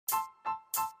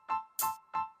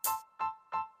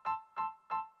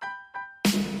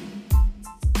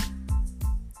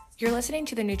You're listening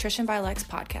to the Nutrition by Lex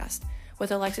podcast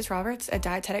with Alexis Roberts, a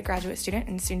dietetic graduate student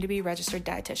and soon-to-be registered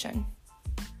dietitian.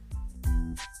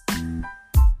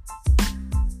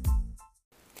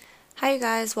 Hi, you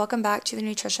guys. Welcome back to the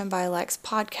Nutrition by Lex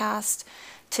podcast.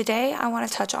 Today, I want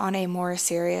to touch on a more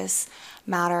serious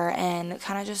matter and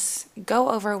kind of just go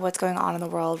over what's going on in the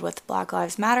world with Black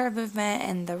Lives Matter movement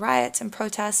and the riots and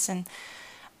protests and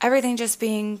everything just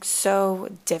being so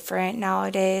different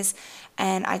nowadays.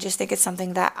 And I just think it's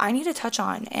something that I need to touch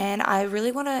on. And I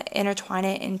really want to intertwine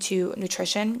it into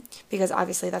nutrition because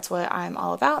obviously that's what I'm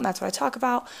all about and that's what I talk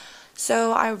about.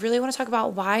 So I really want to talk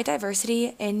about why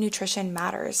diversity in nutrition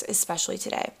matters, especially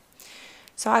today.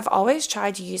 So I've always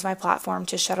tried to use my platform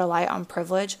to shed a light on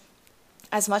privilege.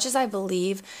 As much as I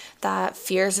believe that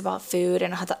fears about food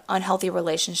and the unhealthy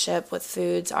relationship with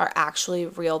foods are actually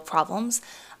real problems,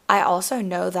 I also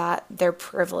know that they're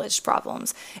privileged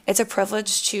problems. It's a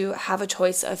privilege to have a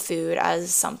choice of food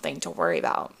as something to worry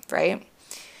about, right?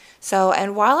 So,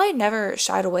 and while I never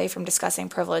shied away from discussing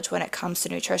privilege when it comes to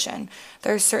nutrition,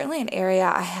 there's certainly an area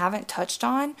I haven't touched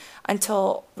on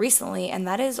until recently, and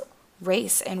that is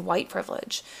race and white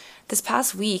privilege. This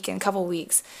past week and couple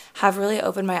weeks have really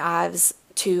opened my eyes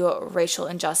to racial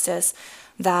injustice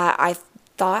that I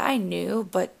thought I knew,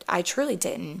 but I truly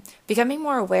didn't. Becoming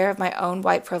more aware of my own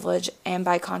white privilege and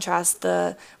by contrast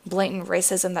the blatant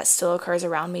racism that still occurs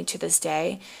around me to this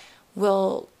day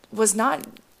was not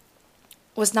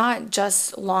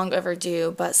just long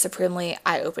overdue, but supremely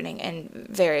eye-opening and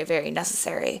very, very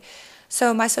necessary.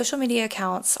 So my social media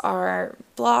accounts are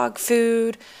blog,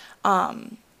 food,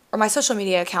 or my social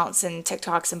media accounts and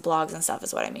TikToks and blogs and stuff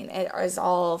is what I mean. It is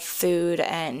all food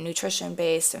and nutrition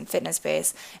based and fitness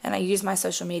based. And I use my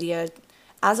social media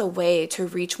as a way to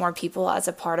reach more people as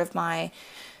a part of my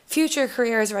future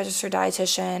career as a registered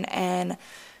dietitian. And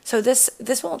so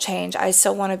this won't change. I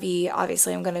still want to be,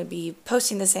 obviously I'm going to be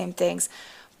posting the same things.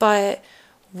 But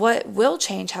what will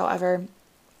change, however,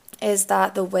 is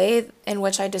that the way in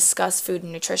which I discuss food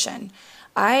and nutrition.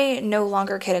 I no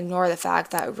longer can ignore the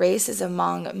fact that race is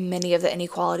among many of the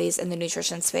inequalities in the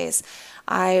nutrition space.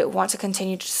 I want to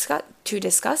continue to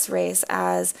discuss race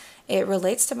as it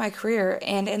relates to my career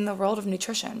and in the world of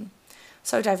nutrition.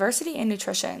 So diversity in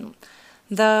nutrition.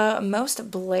 The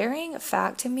most blaring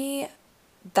fact to me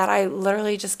that I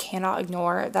literally just cannot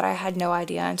ignore, that I had no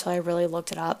idea until I really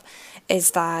looked it up,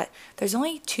 is that there's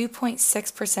only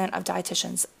 2.6% of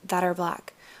dietitians that are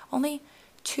Black. Only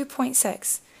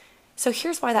 2.6%. So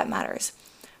here's why that matters.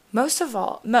 Most of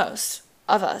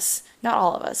us, not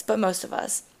all of us, but most of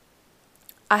us,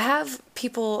 I've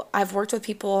worked with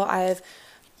people, I've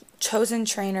chosen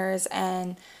trainers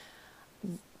and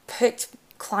picked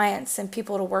clients and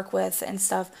people to work with and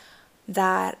stuff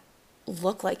that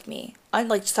look like me.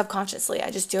 Like subconsciously, I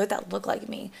just do it that look like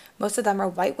me. Most of them are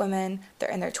white women.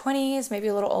 They're in their 20s, maybe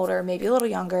a little older, maybe a little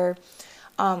younger,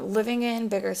 living in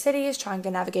bigger cities, trying to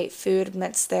navigate food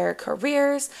amidst their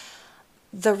careers.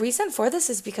 The reason for this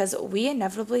is because we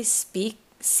inevitably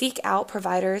seek out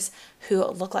providers who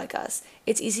look like us.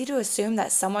 It's easy to assume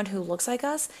that someone who looks like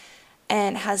us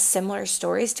and has similar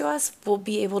stories to us will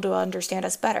be able to understand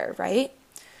us better, right?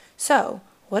 So,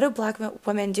 what do Black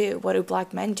women do? What do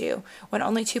Black men do when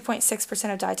only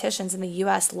 2.6% of dietitians in the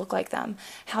U.S. look like them?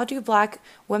 How do Black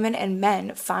women and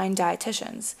men find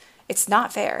dietitians? It's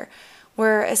not fair.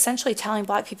 We're essentially telling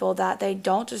Black people that they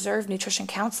don't deserve nutrition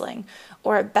counseling,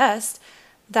 or at best,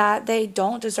 that they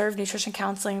don't deserve nutrition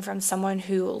counseling from someone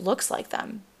who looks like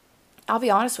them. I'll be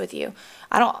honest with you.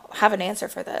 I don't have an answer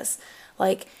for this.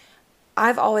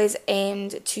 I've always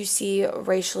aimed to see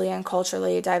racially and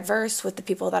culturally diverse with the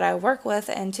people that I work with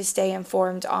and to stay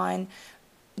informed on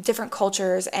different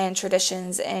cultures and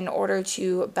traditions in order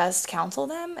to best counsel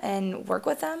them and work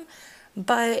with them.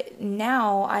 But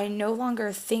now I no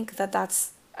longer think that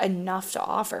that's enough to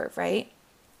offer, right?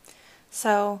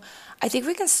 So I think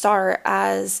we can start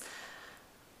as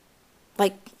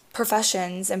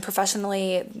professions and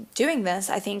professionally doing this.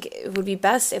 I think it would be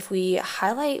best if we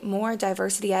highlight more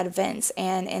diversity at events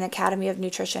and in Academy of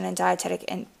Nutrition and Dietetic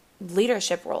and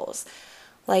leadership roles.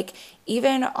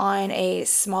 Even on a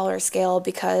smaller scale,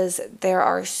 because there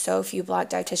are so few Black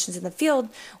dietitians in the field,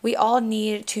 we all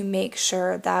need to make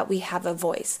sure that we have a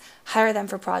voice. Hire them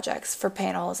for projects, for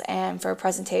panels, and for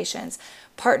presentations.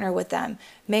 Partner with them.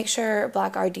 Make sure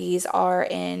Black RDs are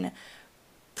in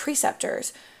preceptor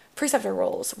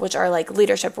roles, which are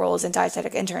leadership roles and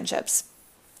dietetic internships,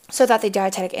 so that the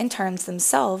dietetic interns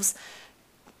themselves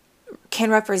can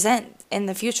represent in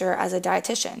the future as a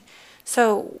dietitian.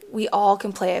 So we all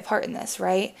can play a part in this,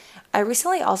 right? I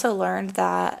recently also learned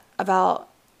that about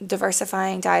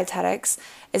Diversifying Dietetics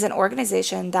is an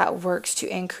organization that works to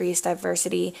increase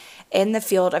diversity in the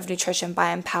field of nutrition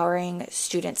by empowering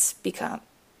students to become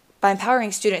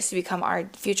our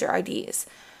future RDs.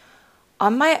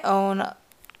 On my own,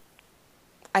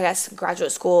 I guess,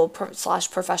 graduate school slash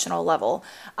professional level,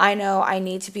 I know I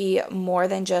need to be more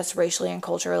than just racially and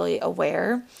culturally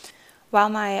aware. While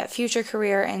my future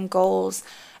career and goals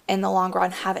in the long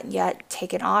run haven't yet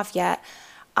taken off yet,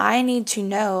 I need to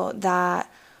know that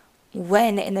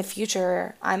when in the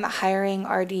future I'm hiring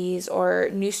RDs or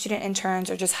new student interns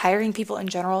or just hiring people in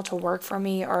general to work for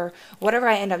me or whatever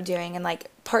I end up doing and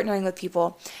like partnering with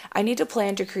people, I need to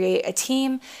plan to create a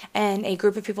team and a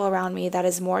group of people around me that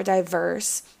is more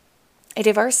diverse. A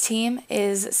diverse team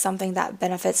is something that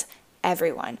benefits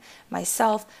everyone: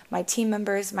 myself, my team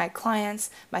members, my clients,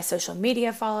 my social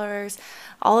media followers,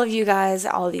 all of you guys,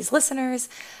 all of these listeners.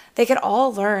 They can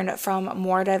all learn from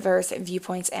more diverse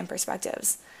viewpoints and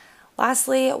perspectives.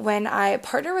 Lastly, when I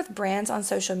partner with brands on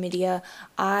social media,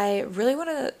 I really want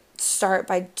to start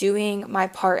by doing my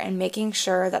part and making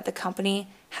sure that the company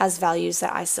has values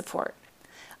that I support.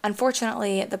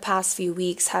 Unfortunately, the past few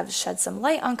weeks have shed some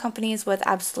light on companies with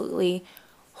absolutely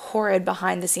horrid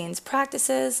behind the scenes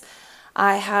practices.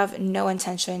 I have no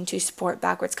intention to support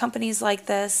backwards companies like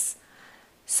this.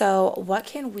 So, what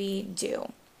can we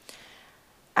do?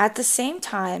 At the same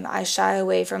time, I shy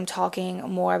away from talking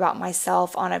more about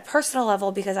myself on a personal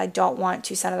level because I don't want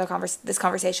to center this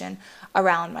conversation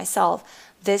around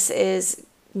myself. This is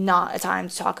not a time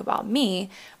to talk about me,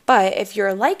 but if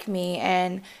you're like me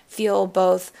and feel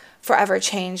both forever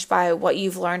changed by what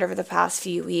you've learned over the past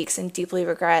few weeks and deeply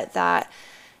regret that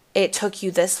it took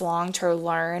you this long to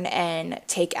learn and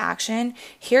take action,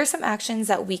 here are some actions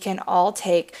that we can all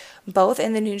take both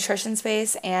in the nutrition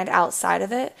space and outside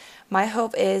of it. My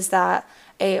hope is that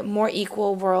a more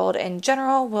equal world in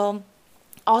general will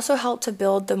also help to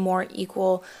build the more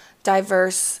equal,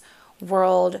 diverse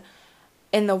world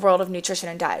in the world of nutrition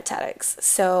and dietetics.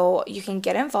 So you can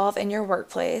get involved in your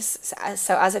workplace.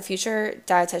 So as a future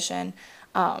dietitian,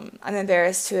 I'm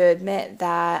embarrassed to admit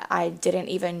that I didn't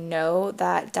even know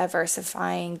that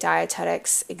diversifying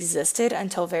dietetics existed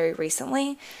until very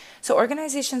recently. So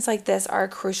organizations like this are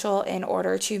crucial in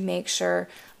order to make sure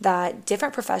that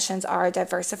different professions are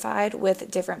diversified with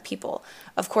different people.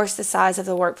 Of course, the size of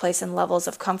the workplace and levels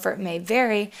of comfort may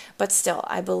vary, but still,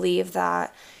 I believe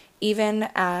that even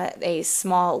at a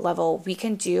small level, we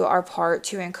can do our part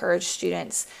to encourage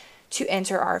students to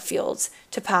enter our fields,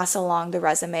 to pass along the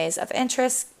resumes of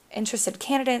interested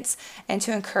candidates, and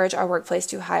to encourage our workplace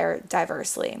to hire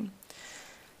diversely.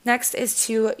 Next is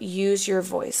to use your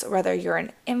voice, whether you're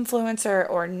an influencer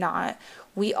or not.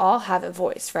 We all have a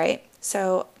voice, right?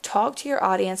 So talk to your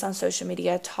audience on social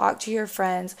media, talk to your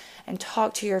friends, and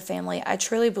talk to your family. I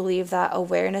truly believe that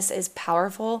awareness is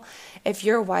powerful. If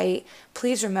you're white,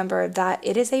 please remember that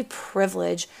it is a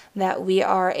privilege that we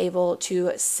are able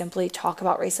to simply talk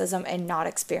about racism and not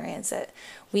experience it.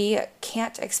 We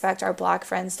can't expect our Black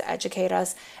friends to educate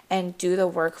us and do the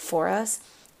work for us.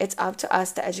 It's up to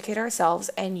us to educate ourselves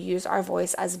and use our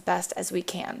voice as best as we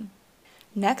can.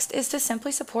 Next is to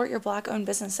simply support your Black-owned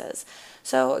businesses.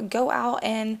 So go out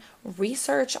and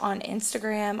research on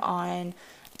Instagram, on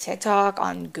TikTok,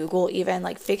 on Google even,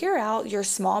 like figure out your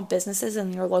small businesses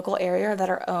in your local area that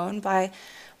are owned by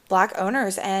Black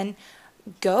owners and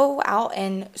go out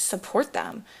and support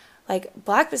them. Like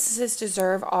Black businesses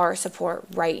deserve our support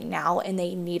right now and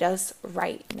they need us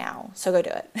right now. So go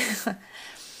do it.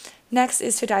 Next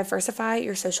is to diversify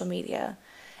your social media.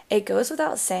 It goes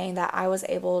without saying that I was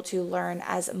able to learn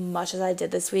as much as I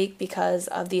did this week because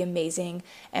of the amazing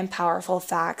and powerful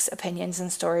facts, opinions,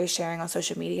 and stories sharing on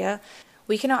social media.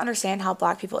 We cannot understand how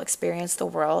Black people experience the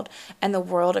world and the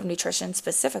world of nutrition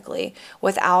specifically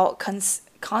without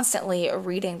constantly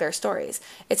reading their stories.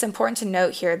 It's important to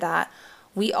note here that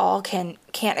we all can't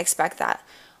expect that.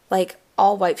 Like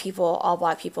all white people, all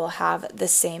Black people have the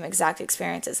same exact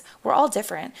experiences. We're all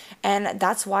different. And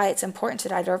that's why it's important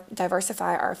to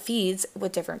diversify our feeds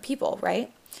with different people,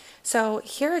 right? So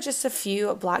here are just a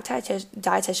few Black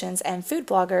dietitians and food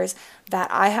bloggers that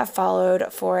I have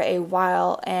followed for a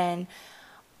while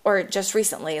or just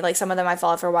recently. Like some of them I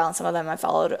followed for a while and some of them I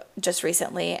followed just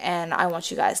recently and I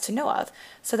want you guys to know of.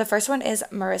 So the first one is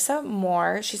Marissa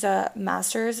Moore. She has her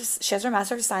Master's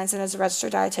of Science and is a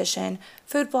registered dietitian,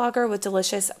 food blogger with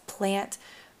delicious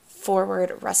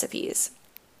plant-forward recipes.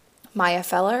 Maya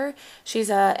Feller, she's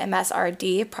a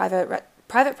MSRD,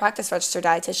 private practice registered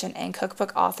dietitian and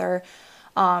cookbook author,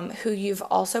 who you've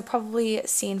also probably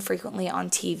seen frequently on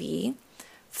TV.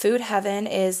 Food Heaven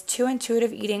is two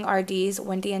intuitive eating RDs,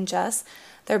 Wendy and Jess.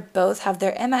 They both have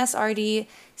their MSRD,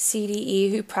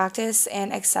 CDE, who practice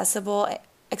an accessible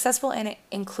and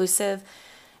inclusive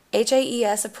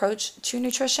HAES approach to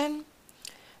nutrition.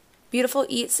 Beautiful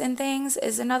Eats and Things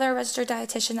is another registered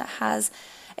dietitian that has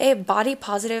a body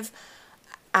positive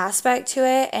aspect to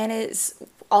it, and it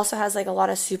also has like a lot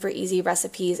of super easy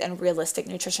recipes and realistic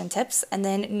nutrition tips. And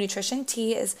then Nutrition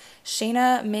Tea is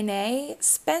Shayna Minay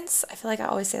Spence. I feel like I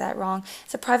always say that wrong.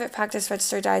 It's a private practice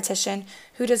registered dietitian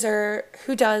who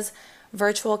does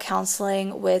virtual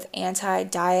counseling with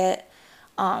anti-diet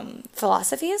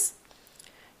philosophies.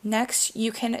 Next,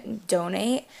 you can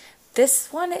donate.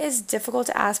 This one is difficult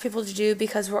to ask people to do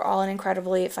because we're all in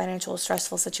incredibly financial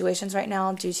stressful situations right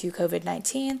now due to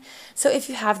COVID-19. So if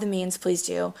you have the means, please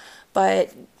do.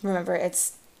 But remember,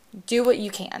 it's do what you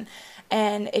can.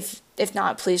 And if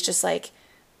not, please just like,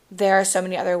 there are so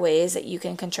many other ways that you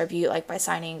can contribute, like by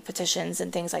signing petitions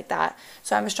and things like that.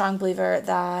 So I'm a strong believer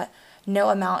that no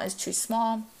amount is too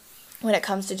small when it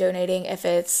comes to donating. If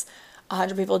it's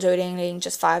 100 people donating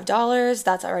just $5,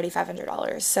 that's already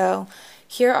 $500. So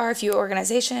here are a few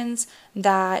organizations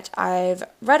that I've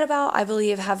read about, I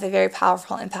believe have a very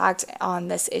powerful impact on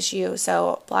this issue.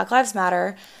 So Black Lives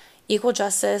Matter, Equal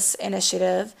Justice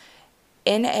Initiative,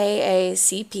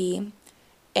 NAACP,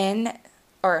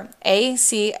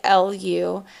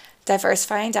 ACLU,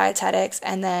 Diversifying Dietetics,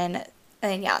 and then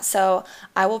so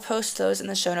I will post those in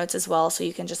the show notes as well, so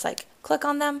you can just like click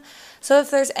on them. So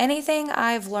if there's anything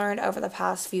I've learned over the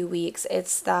past few weeks,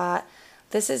 it's that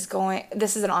this is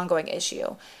an ongoing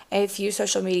issue. A few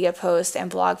social media posts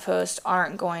and blog posts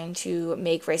aren't going to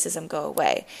make racism go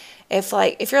away. If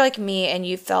you're like me and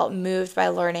you felt moved by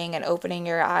learning and opening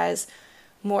your eyes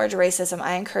more to racism,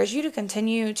 I encourage you to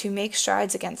continue to make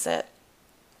strides against it.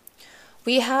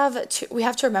 We have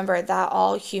to remember that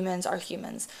all humans are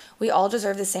humans. We all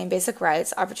deserve the same basic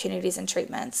rights, opportunities, and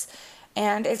treatments.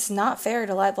 And it's not fair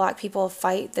to let Black people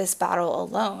fight this battle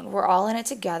alone. We're all in it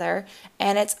together,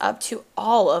 and it's up to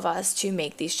all of us to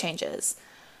make these changes.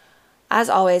 As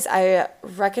always, I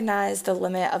recognize the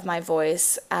limit of my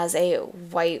voice as a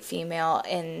white female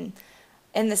in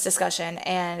this discussion.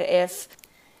 And if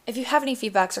you have any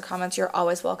feedbacks or comments, you're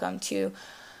always welcome to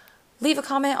leave a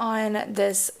comment on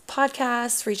this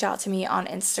podcast, reach out to me on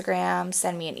Instagram,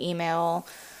 send me an email.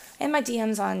 And my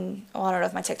DMs on, I don't know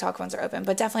if my TikTok ones are open,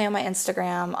 but definitely on my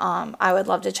Instagram. I would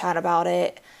love to chat about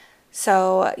it.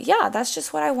 So yeah, that's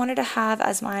just what I wanted to have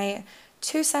as my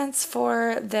 2 cents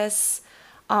for this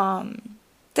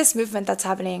movement that's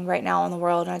happening right now in the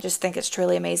world. And I just think it's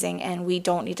truly amazing, and we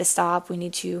don't need to stop. We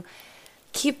need to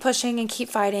keep pushing and keep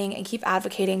fighting and keep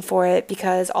advocating for it,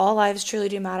 because all lives truly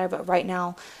do matter. But right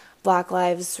now, Black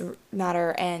lives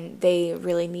matter, and they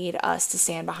really need us to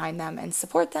stand behind them and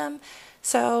support them.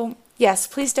 So yes,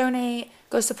 please donate,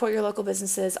 go support your local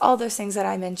businesses, all those things that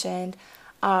I mentioned.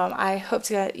 I hope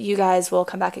that you guys will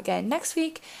come back again next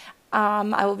week.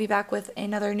 I will be back with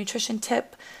another nutrition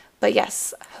tip. But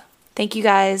yes, thank you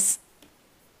guys.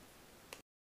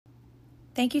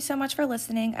 Thank you so much for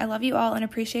listening. I love you all and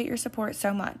appreciate your support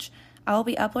so much. I will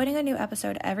be uploading a new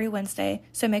episode every Wednesday,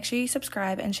 so make sure you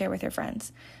subscribe and share with your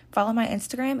friends. Follow my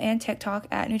Instagram and TikTok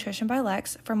at Nutrition by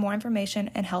Lex for more information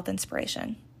and health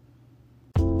inspiration.